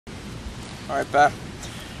Alright, Bear.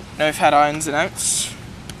 Now we've had irons and outs.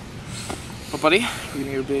 But buddy, we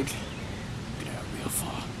need a big, real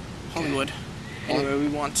far. Hollywood. Anywhere we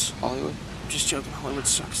want. Hollywood? I'm just joking, Hollywood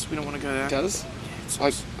sucks. We don't want to go there. It does? Yeah, it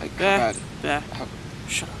Like sucks. Bear. Bear. How?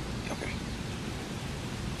 Shut up. Okay.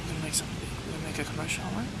 We're gonna make something big. We're gonna make a commercial,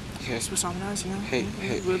 alright? Okay. Swiss Army knives, you know? Hey.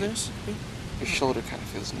 Wilderness. Your shoulder kind of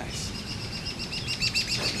feels nice.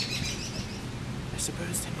 I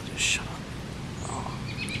suppose they will just shut up. Oh.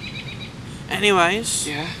 Anyways.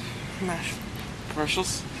 Yeah?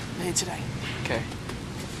 Commercials? Later today. Okay.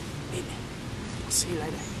 Meet me. I'll see you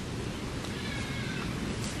later.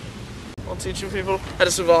 I'm teaching people how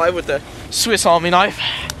to survive with the Swiss Army knife.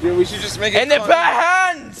 Yeah, we should just make it in their bare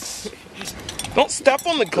hands! Don't step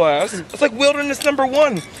on the glass. It's like wilderness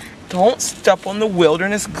 #1. Don't step on the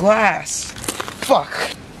wilderness glass.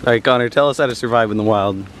 Fuck. Alright, Connor, tell us how to survive in the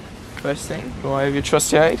wild. First thing, you want to have your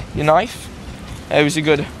trusty aid, your knife. It was a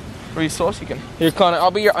good resource. You can. Here, Connor, I'll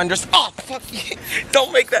be your Oh, fuck.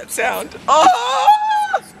 Don't make that sound.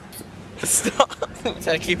 Oh! Stop. That's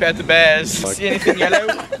how to keep out the bears. Fuck. See anything yellow?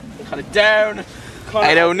 Cut it down. Connor,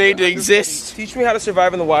 I don't need to exist. Teach me how to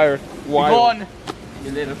survive in the wire. Go on.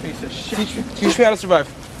 You little piece of shit. Teach me how to survive.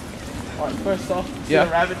 Alright, first off, see Yeah.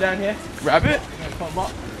 a rabbit down here? Rabbit? Yeah, come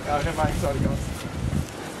up. Oh, never mind, he's already gone.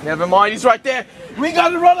 Never mind, he's right there. We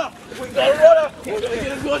got a runner. We got a runner. We're gonna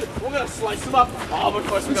get him good. We're gonna slice him up. Oh, but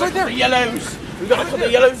first we gotta cut the yellows. We gotta cut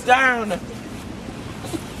the yellows down.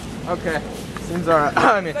 Okay, seems alright.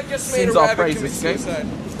 I mean, seems all praises. Okay?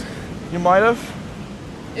 You might have.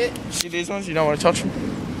 See these ones? You don't want to touch them.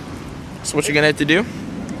 So what you're gonna have to do?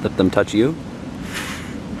 Let them touch you.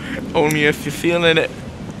 Only if you're feeling it.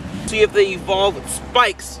 See if they evolve with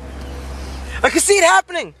spikes. I can see it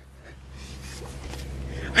happening.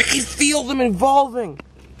 I can feel them evolving.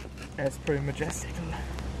 That's pretty majestic.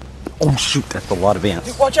 Oh shoot, that's a lot of ants.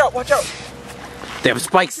 Dude, watch out, watch out. They have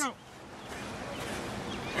spikes.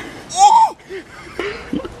 Oh!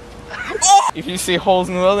 Oh! If you see holes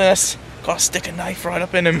in the wilderness, gotta stick a knife right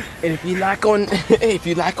up in them. And if you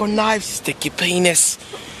like on knives, stick your penis.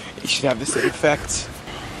 You should have the same effect.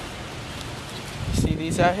 See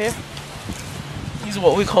these out here? These are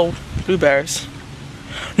what we call blueberries.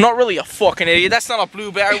 Not really a fucking idiot. That's not a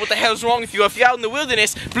blueberry. What the hell's wrong with you? If you're out in the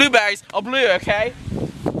wilderness, blueberries are blue, okay?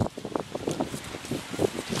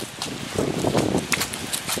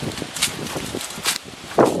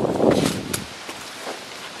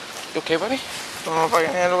 You okay, buddy? Don't know if I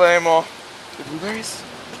can handle it anymore. The blueberries?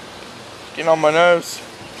 Getting on my nerves.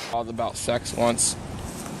 Called about sex once.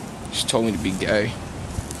 She told me to be gay.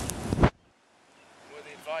 What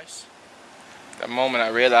the advice? That moment I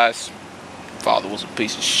realized father was a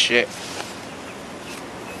piece of shit.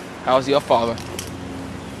 How was your father?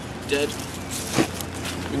 Dead.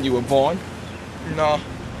 When you were born? No.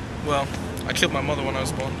 Well, I killed my mother when I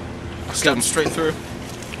was born. I stabbed him straight through.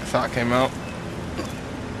 I thought it came out.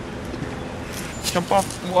 Jump off.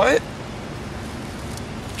 What?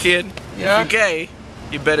 Kid, Yeah? if you're gay,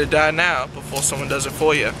 you better die now before someone does it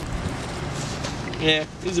for you. Yeah,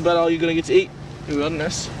 this is about all you're gonna get to eat in the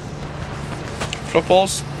wilderness.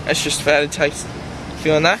 Footballs, that's just fat and taste.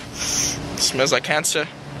 Feeling that? Smells like cancer.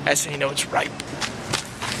 That's how you know it's ripe.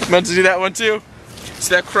 Meant to do that one too.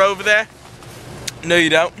 See that crow over there? No, you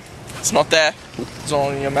don't. It's not there. It's all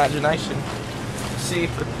in your imagination. See,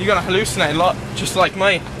 you're gonna hallucinate a lot, just like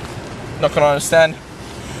me. Not gonna understand.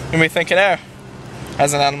 You may be thinking, oh,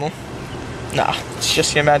 as an animal. Nah, it's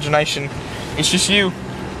just your imagination. It's just you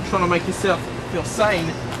trying to make yourself feel sane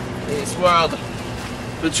in this world.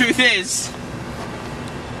 The truth is,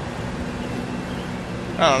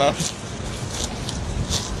 I don't know.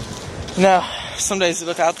 No, some days you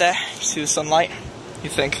look out there, you see the sunlight, you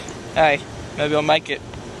think, hey, maybe I'll make it.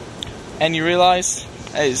 And you realize,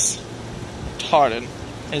 hey, it's retarded.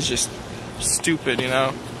 It's just stupid, you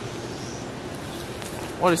know.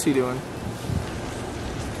 What is he doing?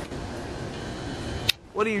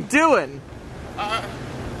 What are you doing? A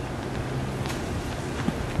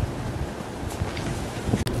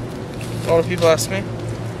lot of people ask me.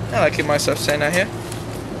 I like keep myself sane out here.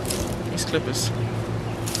 These clippers.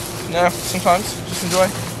 No, sometimes just enjoy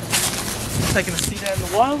taking a seat out in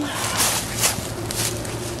the wild,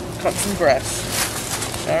 cutting some grass.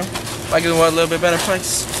 You know, making the world a little bit better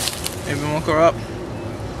place. Maybe won't grow up.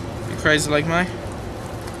 Be crazy like me.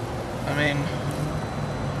 I mean,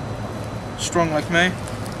 strong like me.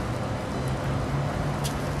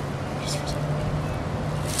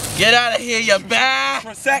 Get out of here, you bear!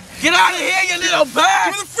 For a sec. Get out of here, you little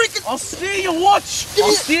bear! Give me the freaking. I'll steal your watch!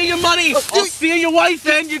 I'll steal your money! I'll steal your wife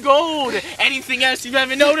and your gold! Anything else you've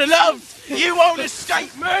ever known and loved! You won't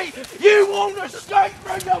escape me! You won't escape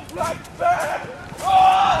me, you black bear!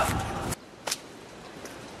 Ah!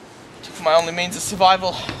 Took my only means of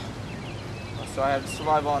survival. That's what I have to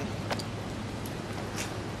survive on.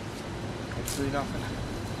 Absolutely nothing.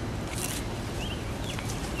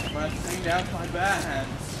 I'm gonna bring down my bare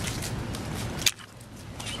hands.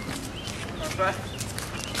 Bear.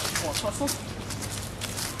 Want to tussle?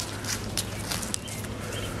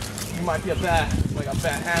 You might be a bear, but I got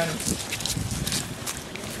bare hands.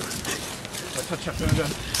 I touch up real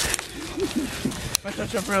good. I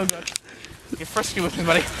touch up real good. Get frisky with me,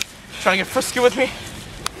 buddy. Trying to get frisky with me.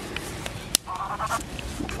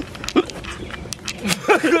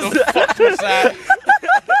 What the fuck was that?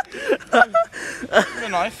 A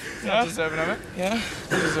knife. Not deserving of it. Yeah,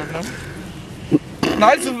 not deserving of it.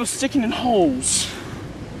 Knives were sticking in holes.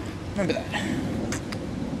 Remember that.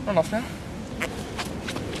 Run off now.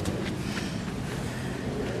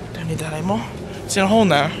 Don't need that anymore. It's in a hole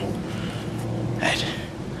now. Right.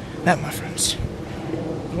 That, my friends,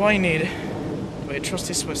 is all you need. But your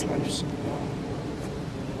trusty Swiss knives.